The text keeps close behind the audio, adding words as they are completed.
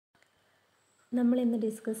നമ്മൾ ഇന്ന്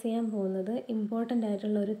ഡിസ്കസ് ചെയ്യാൻ പോകുന്നത് ഇമ്പോർട്ടൻ്റ്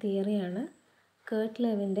ആയിട്ടുള്ള ഒരു തിയറിയാണ് കേർട്ട്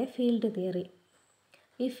ലെവിൻ്റെ ഫീൽഡ് തിയറി.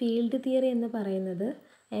 ഈ ഫീൽഡ് തിയറി എന്ന് പറയുന്നത്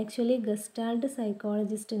ആക്ച്വലി ഗസ്റ്റാൾട്ട്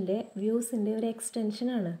സൈക്കോളജിസ്റ്റിൻ്റെ വ്യൂസിൻ്റെ ഒരു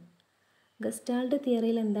എക്സ്റ്റൻഷനാണ്. ഗസ്റ്റാൾട്ട്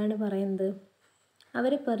തിയറിയിൽ എന്താണ് പറയുന്നത്?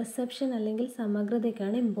 അവർ പെർസെപ്ഷൻ അല്ലെങ്കിൽ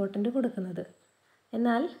സമഗ്രതയ്ക്കാണ് ഇമ്പോർട്ടൻ്റ് കൊടുക്കുന്നത്.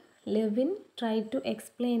 എന്നാൽ Levin try to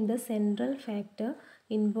explain the central factor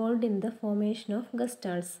involved in the formation of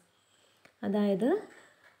ഗസ്റ്റാൾട്ട്സ്. അതായത്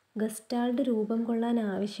ഗസ്റ്റാൾട്ട് രൂപം കൊള്ളാൻ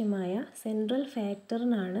ആവശ്യമായ സെൻട്രൽ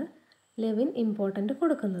ഫാക്ടറിനാണ് ലെവിൻ ഇമ്പോർട്ടൻ്റ്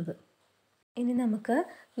കൊടുക്കുന്നത്. ഇനി നമുക്ക്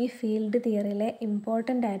ഈ ഫീൽഡ് തിയറിയിലെ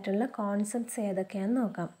ഇമ്പോർട്ടൻ്റ് ആയിട്ടുള്ള കോൺസെപ്റ്റ്സ് ഏതൊക്കെയാണെന്ന്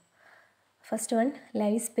നോക്കാം. ഫസ്റ്റ് വൺ,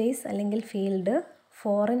 ലൈഫ് സ്പേസ് അല്ലെങ്കിൽ field,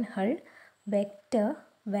 foreign hull, vector,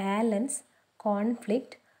 വാലൻസ്,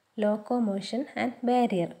 conflict, locomotion and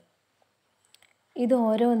barrier. ഇത്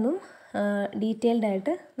ഓരോന്നും ഡീറ്റെയിൽഡ്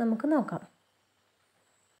ആയിട്ട് നമുക്ക് നോക്കാം.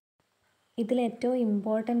 ഇതിൽ ഏറ്റവും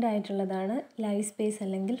ഇമ്പോർട്ടൻ്റ് ആയിട്ടുള്ളതാണ് ലൈഫ് സ്പേസ്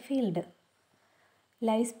അല്ലെങ്കിൽ field.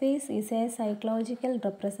 Life space is A psychological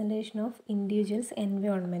representation of individuals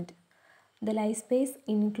environment. The life space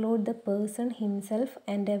include the person himself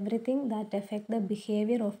and everything that affect the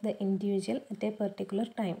behavior of the individual at a particular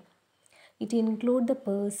time. It include the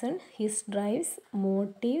person, his drives,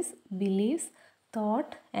 motives, beliefs,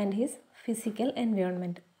 thought and his physical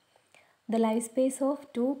environment. The life space of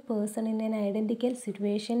two person in an identical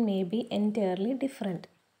situation may be entirely different.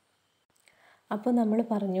 അപ്പോൾ നമ്മൾ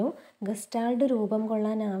പറഞ്ഞു gestalt രൂപം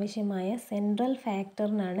കൊള്ളാൻ ആവശ്യമായ central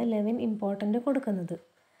ഫാക്ടറിനാണ് Levin important കൊടുക്കുന്നത്.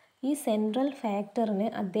 ഈ central ഫാക്ടറിന്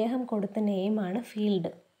അദ്ദേഹം കൊടുത്ത നെയിമാണ്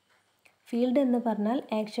ഫീൽഡ്. ഫീൽഡ് എന്ന് പറഞ്ഞാൽ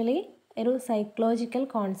ആക്ച്വലി ഒരു സൈക്കോളജിക്കൽ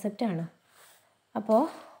കോൺസെപ്റ്റാണ്. അപ്പോൾ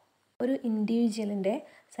ഒരു ഇൻഡിവിജ്വലിൻ്റെ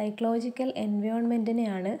സൈക്കോളജിക്കൽ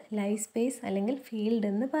എൻവയോൺമെൻറ്റിനെയാണ് ലൈഫ് സ്പേസ് അല്ലെങ്കിൽ ഫീൽഡ്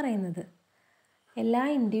എന്ന് പറയുന്നത്. എല്ലാ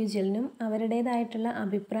ഇൻഡിവിജ്വലിനും അവരുടേതായിട്ടുള്ള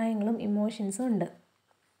അഭിപ്രായങ്ങളും ഇമോഷൻസും ഉണ്ട്.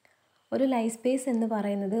 ഒരു ലൈഫ് സ്പേസ് എന്ന്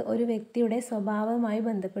പറയുന്നത് ഒരു വ്യക്തിയുടെ സ്വഭാവവുമായി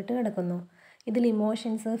ബന്ധപ്പെട്ട് കിടക്കുന്നു. ഇതിൽ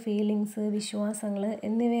ഇമോഷൻസ്, ഫീലിങ്സ്, വിശ്വാസങ്ങൾ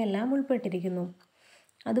എന്നിവയെല്ലാം ഉൾപ്പെട്ടിരിക്കുന്നു.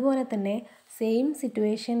 അതുപോലെ തന്നെ സെയിം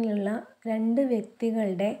സിറ്റുവേഷനിലുള്ള രണ്ട്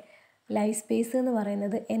വ്യക്തികളുടെ ലൈഫ് സ്പേസ് എന്ന്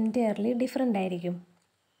പറയുന്നത് എൻറ്റയർലി ഡിഫറെൻ്റ് ആയിരിക്കും.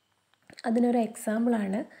 അതിനൊരു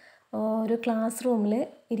എക്സാമ്പിളാണ് ഒരു ക്ലാസ് റൂമിൽ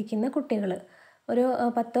ഇരിക്കുന്ന കുട്ടികൾ, ഒരു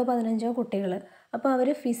 10-15 കുട്ടികൾ. അപ്പോൾ അവർ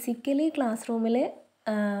ഫിസിക്കലി ക്ലാസ് റൂമിൽ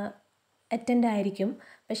അറ്റൻഡ് ആയിരിക്കും,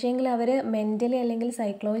 പക്ഷേങ്കിൽ അവർ മെൻ്റലി അല്ലെങ്കിൽ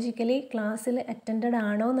സൈക്കോളജിക്കലി ക്ലാസ്സിൽ അറ്റൻഡഡ്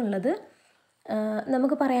ആണോ എന്നുള്ളത്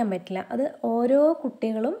നമുക്ക് പറയാൻ പറ്റില്ല. അത് ഓരോ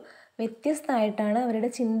കുട്ടികളും വ്യത്യസ്തമായിട്ടാണ് അവരുടെ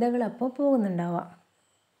ചിന്തകൾ അപ്പോൾ പോകുന്നുണ്ടാവുക.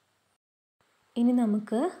 ഇനി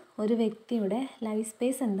നമുക്ക് ഒരു വ്യക്തിയുടെ ലൈഫ്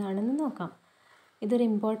സ്പേസ് എന്താണെന്ന് നോക്കാം. ഇതൊരു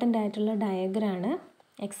ഇമ്പോർട്ടൻ്റ് ആയിട്ടുള്ള ഡയഗ്രാമാണ്.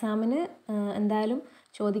 എക്സാമിന് എന്തായാലും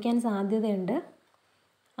ചോദിക്കാൻ സാധ്യതയുണ്ട്.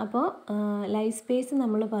 അപ്പോൾ ലൈഫ് സ്പേസ്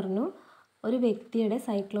നമ്മൾ പറഞ്ഞു ഒരു വ്യക്തിയുടെ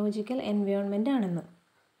സൈക്കോളജിക്കൽ എൻവയോൺമെൻ്റ് ആണെന്ന്.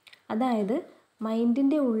 അതായത്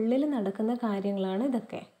മൈൻഡിൻ്റെ ഉള്ളിൽ നടക്കുന്ന കാര്യങ്ങളാണ്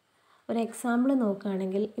ഇതൊക്കെ. ഒരു എക്സാമ്പിൾ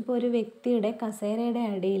നോക്കുകയാണെങ്കിൽ ഇപ്പോൾ ഒരു വ്യക്തിയുടെ കസേരയുടെ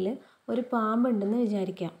അടിയിൽ ഒരു പാമ്പുണ്ടെന്ന്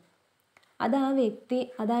വിചാരിക്കാം. അത് ആ വ്യക്തി,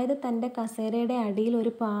 അതായത് തൻ്റെ കസേരയുടെ അടിയിൽ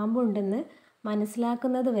ഒരു പാമ്പുണ്ടെന്ന്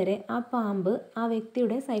മനസ്സിലാക്കുന്നത് വരെ ആ പാമ്പ് ആ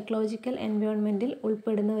വ്യക്തിയുടെ സൈക്കോളജിക്കൽ എൻവയോൺമെൻറ്റിൽ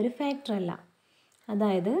ഉൾപ്പെടുന്ന ഒരു ഫാക്ടറല്ല.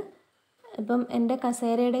 അതായത് ഇപ്പം എൻ്റെ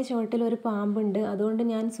കസേരയുടെ ചുവട്ടിൽ ഒരു പാമ്പുണ്ട്, അതുകൊണ്ട്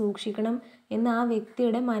ഞാൻ സൂക്ഷിക്കണം എന്ന് ആ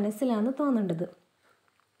വ്യക്തിയുടെ മനസ്സിലാണ് തോന്നേണ്ടത്.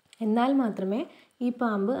 എന്നാൽ മാത്രമേ ഈ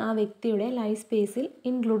പാമ്പ് ആ വ്യക്തിയുടെ ലൈഫ് സ്പേസിൽ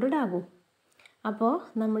ഇൻക്ലൂഡഡ് ആകൂ. അപ്പോൾ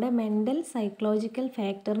നമ്മുടെ മെൻ്റൽ സൈക്കോളജിക്കൽ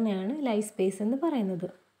ഫാക്ടറിനെയാണ് ലൈഫ് സ്പേസ് എന്ന് പറയുന്നത്.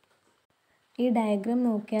 ഈ ഡയഗ്രാം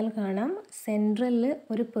നോക്കിയാൽ കാണാം, സെൻട്രലിൽ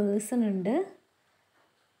ഒരു പേഴ്സൺ ഉണ്ട്.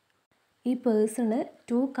 ഈ പേഴ്സണ്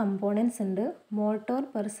 2 കമ്പോണൻസ് ഉണ്ട്, motor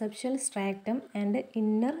perceptual stratum and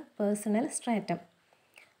inner personal stratum.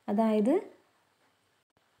 അതായത്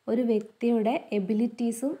ഒരു വ്യക്തിയുടെ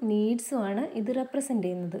എബിലിറ്റീസും നീഡ്സുമാണ് ഇത് റെപ്രസെൻ്റ്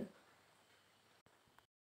ചെയ്യുന്നത്.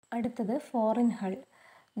 അടുത്തത് foreign hull.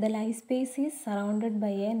 The life space is surrounded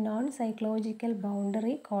by A non psychological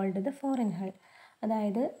boundary called the foreign hull.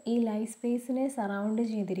 അതായത് ഈ ലൈഫ് സ്പേസിനെ സറൗണ്ട്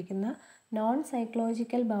ചെയ്തിരിക്കുന്ന നോൺ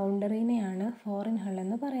സൈക്കോളജിക്കൽ ബൗണ്ടറിനെയാണ് ഫോറിൻ ഹൾ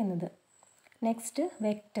എന്ന് പറയുന്നത്. Next,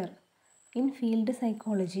 vector. In field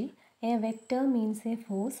psychology A vector means A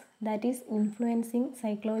force that is influencing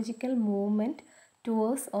psychological movement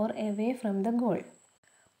towards or away from the goal.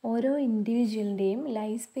 ഓരോ ഇൻഡിവിജ്വലിൻ്റെയും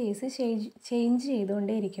life space change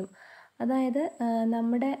ചെയ്തുകൊണ്ടേയിരിക്കും. അതായത്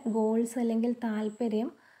നമ്മുടെ goals അല്ലെങ്കിൽ താല്പര്യം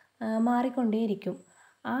മാറിക്കൊണ്ടേയിരിക്കും.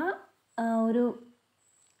 ആ ഒരു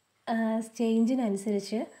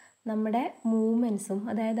ചേഞ്ചിനനുസരിച്ച് നമ്മുടെ മൂവ്മെൻറ്റ്സും,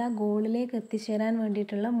 അതായത് ആ ഗോളിലേക്ക് എത്തിച്ചേരാൻ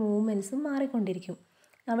വേണ്ടിയിട്ടുള്ള മൂവ്മെൻറ്റ്സും മാറിക്കൊണ്ടിരിക്കും.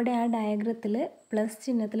 അവിടെ ആ ഡയഗ്രത്തിൽ പ്ലസ്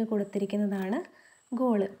ചിഹ്നത്തിൽ കൊടുത്തിരിക്കുന്നതാണ്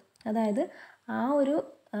ഗോള്. അതായത് ആ ഒരു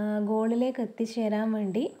ഗോളിലേക്ക് എത്തിച്ചേരാൻ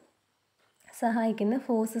വേണ്ടി സഹായിക്കുന്ന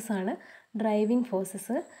ഫോഴ്സസാണ് ഡ്രൈവിംഗ്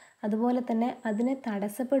ഫോഴ്സസ്. അതുപോലെ തന്നെ അതിനെ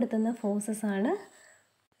തടസ്സപ്പെടുത്തുന്ന ഫോഴ്സസാണ്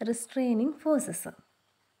റിസ്ട്രെയിനിങ് ഫോഴ്സസ്.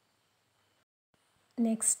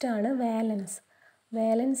 നെക്സ്റ്റ് ആണ് വാലൻസ്.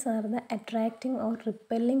 വാലൻസ് are the attracting or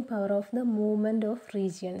repelling power of the movement of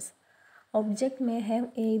regions. Object may have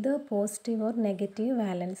either positive or negative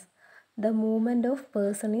വാലൻസ്. The movement of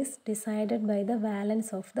person is decided by the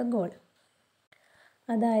വാലൻസ് of the goal.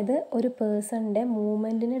 അതായത് ഒരു പേഴ്സണിൻ്റെ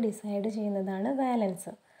മൂവ്മെൻറ്റിനെ decide ചെയ്യുന്നതാണ്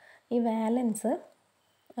വാലൻസ്. ഈ വാലൻസ്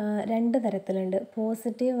രണ്ട് തരത്തിലുണ്ട്,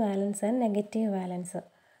 positive വാലൻസ് and negative വാലൻസ്.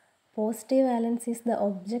 Positive വാലൻസ് is the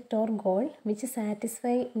object or goal which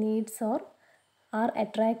satisfy needs or R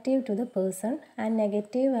attractive to the person, and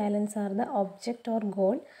negative വാലൻസ് are the object or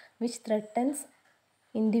goal which ത്രെട്ടൻസ്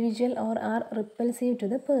individual or R repulsive to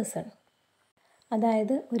the person.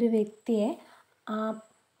 അതായത് ഒരു വ്യക്തിയെ ആ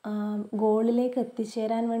ഗോളിലേക്ക്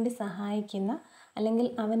എത്തിച്ചേരാൻ വേണ്ടി സഹായിക്കുന്ന അല്ലെങ്കിൽ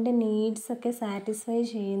അവൻ്റെ നീഡ്സൊക്കെ satisfy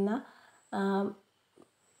ചെയ്യുന്ന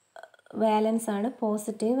വാലൻസ് ആണ്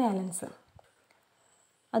പോസിറ്റീവ് വാലൻസ്.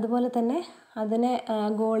 അതുപോലെ തന്നെ അതിനെ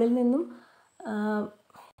ഗോളിൽ നിന്നും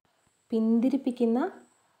പിന്തിരിപ്പിക്കുന്ന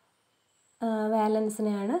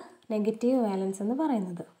വാലൻസിനെയാണ് നെഗറ്റീവ് വാലൻസ് എന്ന്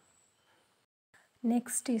പറയുന്നത്.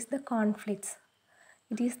 Next is the conflicts.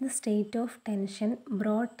 It is the state of tension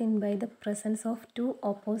brought in by the presence of two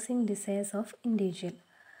opposing desires of individual.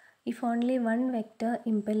 If only one vector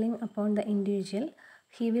impelling upon the individual,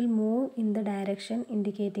 he will move in the direction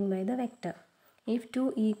indicating by the vector. If two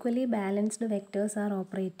equally balanced vectors are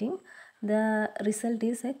operating, the result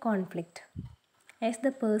is a conflict. As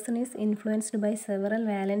the person is influenced by several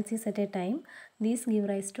valencies at a time, these give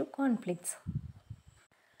rise to conflicts.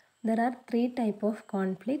 There are three types of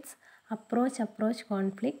conflicts: approach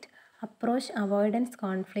conflict, approach avoidance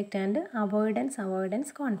conflict and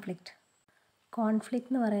avoidance conflict. Conflict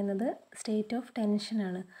എന്ന് പറയുന്നത് state of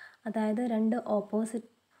ടെൻഷനാണ്. അതായത് രണ്ട്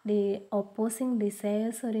opposing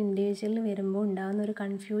desires ഒരു ഇൻഡിവിജ്വലിൽ വരുമ്പോൾ ഉണ്ടാകുന്ന ഒരു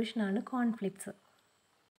കൺഫ്യൂഷനാണ് conflicts.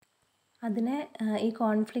 ഈ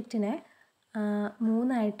കോൺഫ്ലിക്റ്റിനെ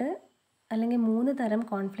മൂന്നായിട്ട് അല്ലെങ്കിൽ 3 തരം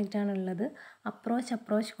കോൺഫ്ലിക്റ്റാണ് ഉള്ളത്.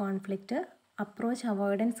 Approach conflict, approach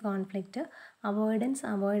avoidance conflict,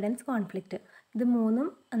 avoidance conflict. ഇത് മൂന്നും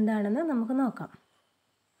എന്താണെന്ന് നമുക്ക് നോക്കാം.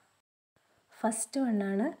 First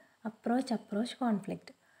വണ്ണാണ് approach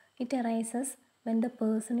conflict. It arises when the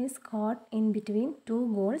person is coat in between two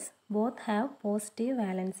goals both have positive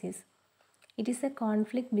valencies. It is A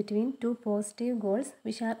conflict between two positive goals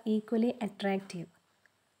which are equally attractive.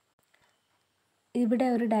 ഇവിടെ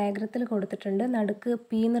ഒരു ഡയഗ്രത്തിൽ കൊടുത്തിട്ടുണ്ട്. നടുക്ക്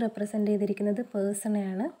P എന്ന് represent ചെയ്തിരിക്കുന്നത്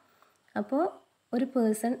പേഴ്സണെയാണ്. അപ്പോൾ ഒരു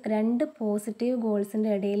person രണ്ട് positive ഗോൾസിൻ്റെ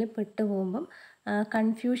ഇടയിൽ പെട്ടുപോകുമ്പം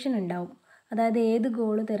കൺഫ്യൂഷൻ ഉണ്ടാവും. അതായത് ഏത്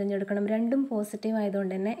ഗോള് തിരഞ്ഞെടുക്കണം, രണ്ടും പോസിറ്റീവ്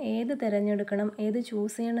ആയതുകൊണ്ട് തന്നെ ഏത് തിരഞ്ഞെടുക്കണം, ഏത്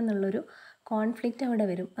ചൂസ് ചെയ്യണം എന്നുള്ളൊരു കോൺഫ്ലിക്റ്റ് അവിടെ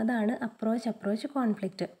വരും. അതാണ് അപ്രോച്ച്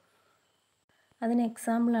കോൺഫ്ലിക്റ്റ്. അതിന്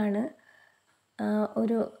എക്സാമ്പിളാണ്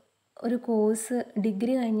ഒരു കോഴ്സ്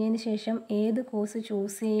ഡിഗ്രി കഴിഞ്ഞതിന് ശേഷം ഏത് കോഴ്സ്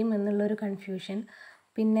ചൂസ് ചെയ്യും എന്നുള്ളൊരു കൺഫ്യൂഷൻ.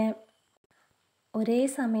 പിന്നെ ഒരേ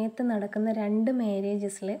സമയത്ത് നടക്കുന്ന 2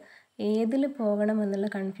 മാരേജസിൽ ഏതിൽ പോകണം എന്നുള്ള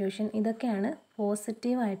കൺഫ്യൂഷൻ. ഇതൊക്കെയാണ്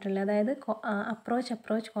പോസിറ്റീവായിട്ടുള്ള, അതായത്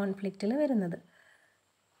അപ്രോച്ച് കോൺഫ്ലിക്റ്റിൽ വരുന്നത്.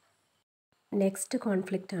 നെക്സ്റ്റ്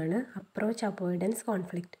കോൺഫ്ലിക്റ്റ് ആണ് approach avoidance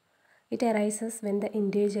conflict. It arises when the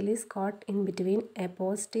individual is coat in between A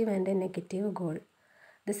positive and A negative goal.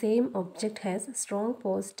 The same object has strong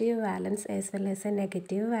positive വാലൻസ് as well as A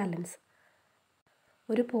negative വാലൻസ്.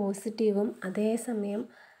 ഒരു പോസിറ്റീവും അതേസമയം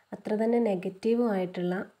അത്ര തന്നെ നെഗറ്റീവും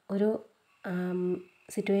ആയിട്ടുള്ള ഒരു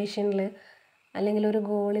സിറ്റുവേഷനിൽ അല്ലെങ്കിൽ ഒരു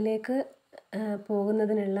ഗോളിലേക്ക്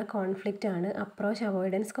പോകുന്നതിനുള്ള കോൺഫ്ലിക്റ്റാണ് അപ്രോച്ച്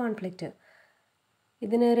അവോയ്ഡൻസ് കോൺഫ്ലിക്റ്റ്.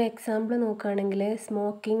 ഇതിനൊരു എക്സാമ്പിൾ നോക്കുകയാണെങ്കിൽ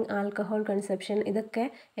സ്മോക്കിംഗ്, ആൽക്കഹോൾ കൺസപ്ഷൻ ഇതൊക്കെ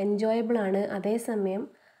എൻജോയബിളാണ്, അതേസമയം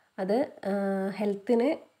അത് ഹെൽത്തിന്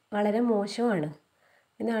വളരെ മോശമാണ്.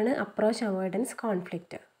 ഇതാണ് approach avoidance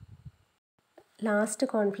conflict. Last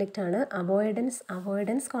conflict ആണ്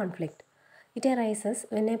avoidance conflict. It arises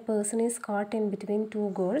when a person is caught in between two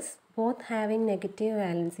goals, both having negative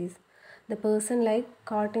valencies. The person like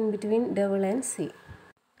caught in between devil and sea.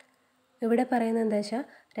 ഇവിടെ പറയുന്നത് എന്താ വെച്ചാൽ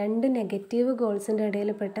 2 negative ഗോൾസിൻ്റെ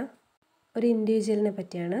ഇടയിൽപ്പെട്ട ഒരു ഇൻഡിവിജ്വലിനെ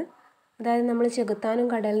പറ്റിയാണ്. അതായത് നമ്മൾ ചെകുത്താനും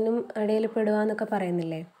കടലിനും ഇടയിൽ പെടുക എന്നൊക്കെ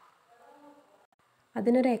പറയുന്നില്ലേ,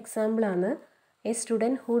 അതിനൊരു എക്സാമ്പിളാണ് A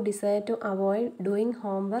student who decide to avoid doing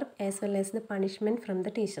homework as well as the punishment from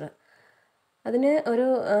the teacher. അതിന് ഒരു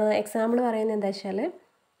എക്സാമ്പിൾ പറയുന്നത് എന്താ വെച്ചാൽ,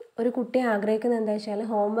 ഒരു കുട്ടി ആഗ്രഹിക്കുന്നത് എന്താ വെച്ചാൽ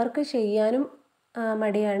ഹോംവർക്ക് ചെയ്യാനും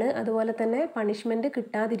മടിയാണ്, അതുപോലെ തന്നെ പണിഷ്മെൻറ്റ്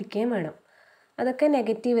കിട്ടാതിരിക്കുകയും വേണം. അതൊക്കെ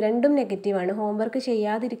നെഗറ്റീവ്, രണ്ടും നെഗറ്റീവാണ്. ഹോംവർക്ക്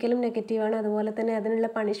ചെയ്യാതിരിക്കലും നെഗറ്റീവാണ്, അതുപോലെ തന്നെ അതിനുള്ള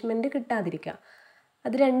പണിഷ്മെൻറ്റ് കിട്ടാതിരിക്കുക.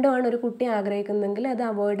 അത് രണ്ടുമാണ് ഒരു കുട്ടി ആഗ്രഹിക്കുന്നതെങ്കിൽ അത്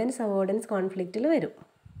അവോയ്ഡൻസ് കോൺഫ്ലിക്റ്റിൽ വരും.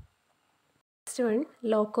 Next one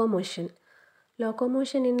locomotion.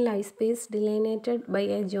 Locomotion in life space delineated by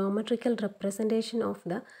a geometrical representation of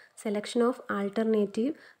the selection of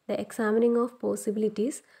alternative, the examining of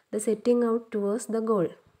possibilities, the setting out towards the goal.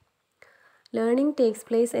 Learning takes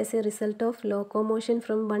place as a result of locomotion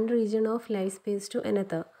from one region of life space to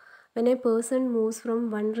another. When a person moves from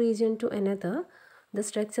one region to another, the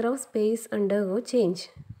structure of space undergo change.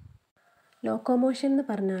 Locomotion എന്ന്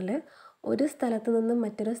പറഞ്ഞാൽ ഒരു സ്ഥലത്ത് നിന്നും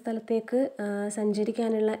മറ്റൊരു സ്ഥലത്തേക്ക്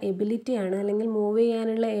സഞ്ചരിക്കാനുള്ള എബിലിറ്റിയാണ്, അല്ലെങ്കിൽ move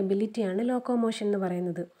ചെയ്യാനുള്ള എബിലിറ്റിയാണ് locomotion എന്ന്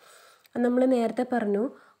പറയുന്നത്. നമ്മൾ നേരത്തെ പറഞ്ഞു,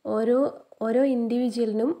 ഓരോ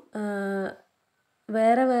ഇൻഡിവിജ്വലിനും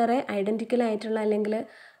വേറെ വേറെ ഐഡൻറ്റിക്കൽ ആയിട്ടുള്ള അല്ലെങ്കിൽ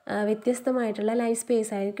വ്യത്യസ്തമായിട്ടുള്ള ലൈഫ്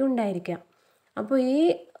സ്പേസ് ആയിരിക്കും ഉണ്ടായിരിക്കാം. അപ്പോൾ ഈ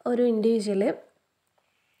ഒരു ഇൻഡിവിജ്വൽ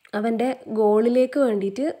അവൻ്റെ ഗോളിലേക്ക്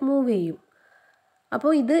വേണ്ടിയിട്ട് മൂവ് ചെയ്യും.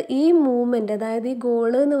 അപ്പോൾ ഈ മൂവ്മെൻറ്റ്, അതായത് ഈ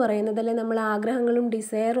ഗോള് എന്ന് പറയുന്നത്, അല്ലെങ്കിൽ നമ്മൾ ആഗ്രഹങ്ങളും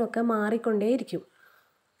ഡിസയറും ഒക്കെ മാറിക്കൊണ്ടേയിരിക്കും.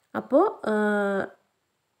 അപ്പോൾ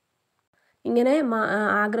ഇങ്ങനെ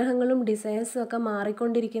ആഗ്രഹങ്ങളും ഡിസയേഴ്സും ഒക്കെ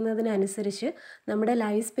മാറിക്കൊണ്ടിരിക്കുന്നതിനനുസരിച്ച് നമ്മുടെ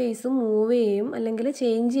ലൈഫ് സ്പേസും മൂവ് ചെയ്യും അല്ലെങ്കിൽ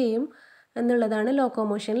ചേഞ്ച് ചെയ്യും എന്നുള്ളതാണ്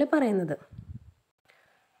ലോക്കോമോഷനിൽ പറയുന്നത്.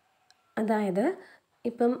 അതായത്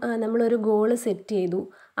ഇപ്പം നമ്മളൊരു ഗോള് സെറ്റ് ചെയ്തു.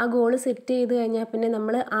 ആ ഗോള് സെറ്റ് ചെയ്ത് കഴിഞ്ഞാൽ പിന്നെ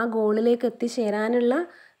നമ്മൾ ആ ഗോളിലേക്ക് എത്തിച്ചേരാനുള്ള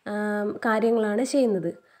കാര്യങ്ങളാണ്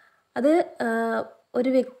ചെയ്യുന്നത്. അത് ഒരു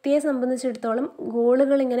വ്യക്തിയെ സംബന്ധിച്ചിടത്തോളം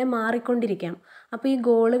ഗോളുകൾ ഇങ്ങനെ മാറിക്കൊണ്ടിരിക്കാം. അപ്പോൾ ഈ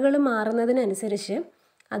ഗോളുകൾ മാറുന്നതിനനുസരിച്ച്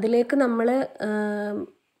അതിലേക്ക് നമ്മൾ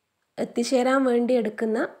എത്തിച്ചേരാൻ വേണ്ടി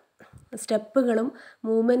എടുക്കുന്ന സ്റ്റെപ്പുകളും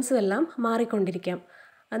മൂവ്മെൻറ്റ്സും എല്ലാം മാറിക്കൊണ്ടിരിക്കാം.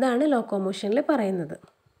 അതാണ് ലോക്കോമോഷനിൽ പറയുന്നത്.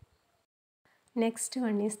 Next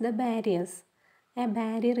one is the barriers. A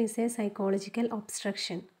barrier is A psychological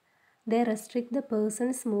obstruction. They restrict the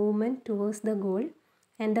persons movement towards the goal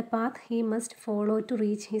and the path he must follow to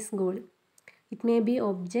reach his goal. It may be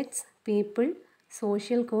objects, people,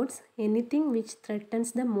 social codes, anything which threatens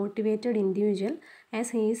the motivated individual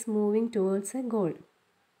as he is moving towards a goal.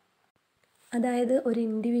 അതായത് ഒരു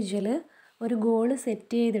individual ഒരു goal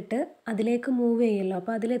set ചെയ്തിട്ട് അതിലേക്ക് move ചെയ്യുമല്ലോ.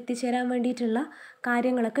 അപ്പോൾ അതിലെത്തിച്ചേരാൻ വേണ്ടിയിട്ടുള്ള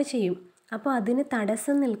കാര്യങ്ങളൊക്കെ ചെയ്യും. അപ്പോൾ അതിന്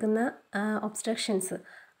തടസ്സം നിൽക്കുന്ന ഒബ്സ്ട്രക്ഷൻസ്,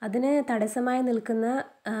 അതിന് തടസ്സമായി നിൽക്കുന്ന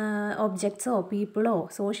ഒബ്ജക്ട്സോ പീപ്പിളോ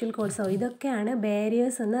സോഷ്യൽ കോഡ്സോ ഇതൊക്കെയാണ്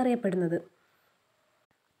ബാരിയേഴ്സ് എന്നറിയപ്പെടുന്നത്.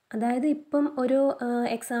 അതായത് ഇപ്പം ഒരു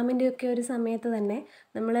എക്സാമിൻ്റെയൊക്കെ ഒരു സമയത്ത് തന്നെ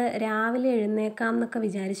നമ്മൾ രാവിലെ എഴുന്നേക്കാം എന്നൊക്കെ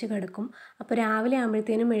വിചാരിച്ച് കിടക്കും. അപ്പോൾ രാവിലെ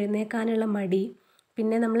ആകുമ്പോഴത്തേനും എഴുന്നേക്കാനുള്ള മടി,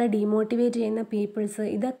 പിന്നെ നമ്മളെ ഡീമോട്ടിവേറ്റ് ചെയ്യുന്ന പീപ്പിൾസ്,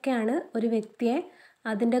 ഇതൊക്കെയാണ് ഒരു വ്യക്തിയെ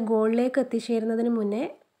അതിൻ്റെ ഗോളിലേക്ക് എത്തിച്ചേരുന്നതിന് മുന്നേ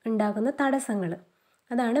ഉണ്ടാകുന്ന തടസ്സങ്ങൾ.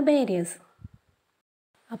 അതാണ് ബാരിയേഴ്സ്.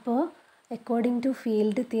 അപ്പോൾ according to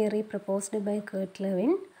field theory proposed by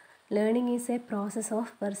Lewin, learning is a process of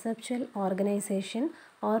perceptual organization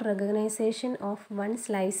or recognition of one's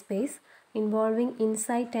life space involving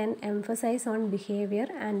insight and emphasis on behavior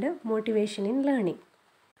and motivation in learning.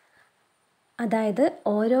 അതായത്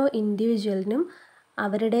ഓരോ ഇൻഡിവിജ്വലിനും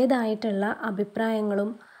അവരുടേതായിട്ടുള്ള അഭിപ്രായങ്ങളും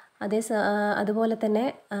അതുപോലെ തന്നെ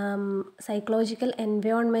psychological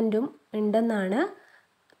എൻവയോൺമെൻറ്റും ഉണ്ടെന്നാണ്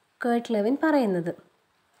Levin പറയുന്നത്.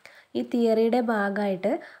 ഈ തിയറിയുടെ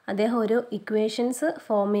ഭാഗമായിട്ട് അദ്ദേഹം ഒരു ഇക്വേഷൻസ്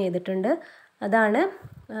ഫോം ചെയ്തിട്ടുണ്ട്. അതാണ്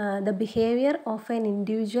the behaviour of an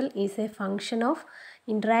individual is A function of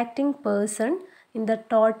interacting person in the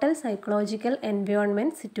total psychological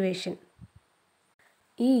environment situation.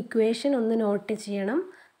 ഈ ഇക്വേഷൻ ഒന്ന് നോട്ട് ചെയ്യണം.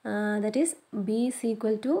 That is B is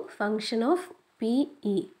equal to function of P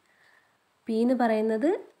E. P എന്ന് പറയുന്നത്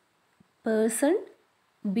person,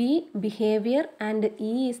 B behavior, and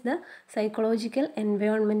E is the psychological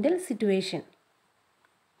environmental situation.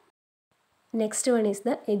 Next one is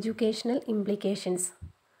the educational implications.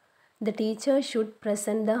 The teacher should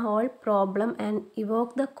present the whole problem and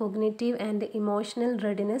evoke the cognitive and emotional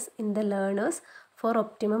readiness in the learners for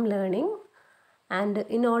optimum learning. And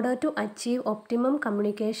in order to achieve optimum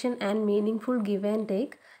communication and meaningful give and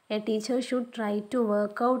take, a teacher should try to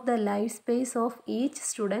work out the life space of each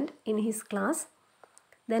student in his class.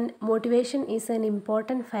 Then motivation is an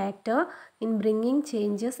important factor in bringing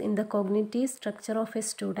changes in the cognitive structure of a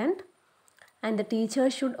student, and the teacher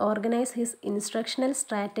should organize his instructional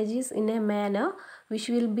strategies in a manner which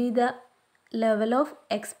will be the level of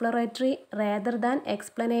exploratory rather than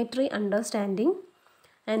explanatory understanding,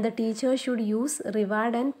 and the teacher should use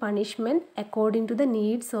reward and punishment according to the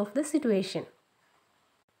needs of the situation.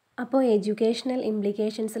 അപ്പോൾ educational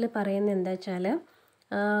ഇംപ്ലിക്കേഷൻസിൽ പറയുന്നത് എന്താ വെച്ചാൽ,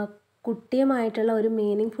 കുട്ടിയുമായിട്ടുള്ള ഒരു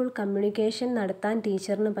meaning full communication നടത്താൻ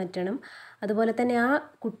ടീച്ചറിന് പറ്റണം. അതുപോലെ തന്നെ ആ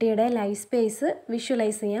കുട്ടിയുടെ ലൈഫ് സ്പേസ്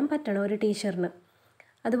വിഷ്വലൈസ് ചെയ്യാൻ പറ്റണം ഒരു ടീച്ചറിന്.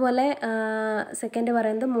 അതുപോലെ സെക്കൻഡ്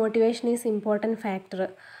പറയുന്നത് motivation is important factor.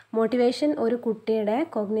 Motivation ഒരു കുട്ടിയുടെ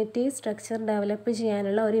കോഗ്നിറ്റീവ് സ്ട്രക്ചർ ഡെവലപ്പ്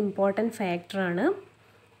ചെയ്യാനുള്ള ഒരു ഇമ്പോർട്ടൻറ്റ് ഫാക്ടറാണ്.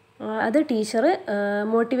 അത് ടീച്ചർ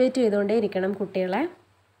മോട്ടിവേറ്റ് ചെയ്തുകൊണ്ടേ ഇരിക്കണം കുട്ടികളെ.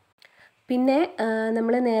 പിന്നെ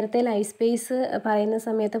നമ്മൾ നേരത്തെ ലൈഫ് സ്പേസ് പറയുന്ന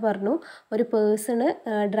സമയത്ത് പറഞ്ഞു ഒരു പേഴ്സണ്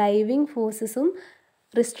ഡ്രൈവിംഗ് ഫോഴ്സസും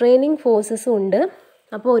റിസ്ട്രെയിനിങ് ഫോഴ്സസും ഉണ്ട്.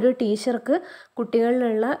 അപ്പോൾ ഒരു ടീച്ചർക്ക്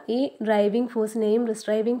കുട്ടികളിലുള്ള ഈ ഡ്രൈവിംഗ് ഫോഴ്സിനെയും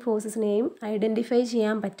റിസ്ട്രൈവിംഗ് ഫോഴ്സസിനെയും ഐഡൻറ്റിഫൈ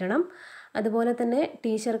ചെയ്യാൻ പറ്റണം. അതുപോലെ തന്നെ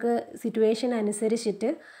ടീച്ചർക്ക് സിറ്റുവേഷൻ അനുസരിച്ചിട്ട്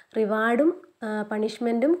റിവാർഡും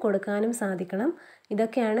പണിഷ്മെൻറ്റും കൊടുക്കാനും സാധിക്കണം.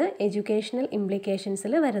 ഇതൊക്കെയാണ് എഡ്യൂക്കേഷണൽ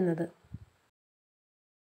ഇംപ്ലിക്കേഷൻസിൽ വരുന്നത്.